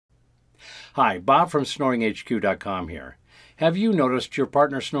Hi, Bob from snoringhq.com here. Have you noticed your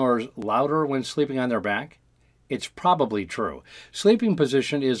partner snores louder when sleeping on their back? It's probably true. Sleeping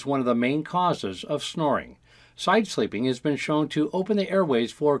position is one of the main causes of snoring. Side sleeping has been shown to open the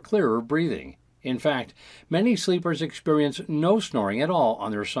airways for clearer breathing. In fact, many sleepers experience no snoring at all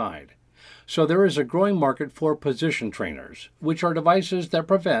on their side. So there is a growing market for position trainers, which are devices that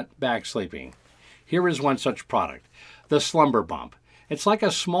prevent back sleeping. Here is one such product, the SlumberBump. It's like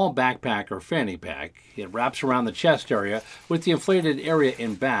a small backpack or fanny pack. It wraps around the chest area with the inflated area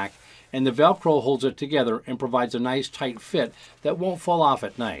in back, and the Velcro holds it together and provides a nice tight fit that won't fall off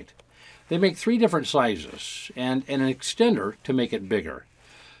at night. They make 3 different sizes and an extender to make it bigger.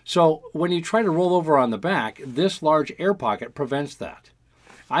 So when you try to roll over on the back, this large air pocket prevents that.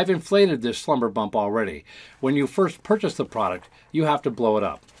 I've inflated this SlumberBump already. When you first purchase the product, you have to blow it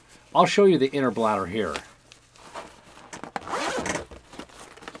up. I'll show you the inner bladder here.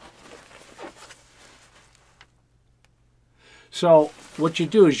 So what you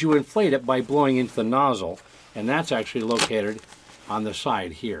do is you inflate it by blowing into the nozzle, and that's actually located on the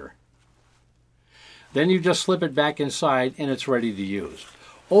side here. Then you just slip it back inside and it's ready to use.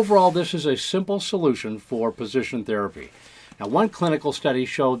 Overall, this is a simple solution for position therapy. Now, one clinical study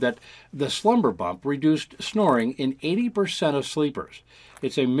showed that the SlumberBump reduced snoring in 80% of sleepers.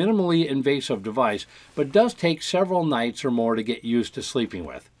 It's a minimally invasive device, but does take several nights or more to get used to sleeping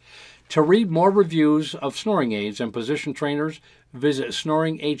with. To read more reviews of snoring aids and position trainers, visit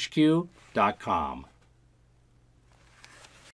snoringhq.com.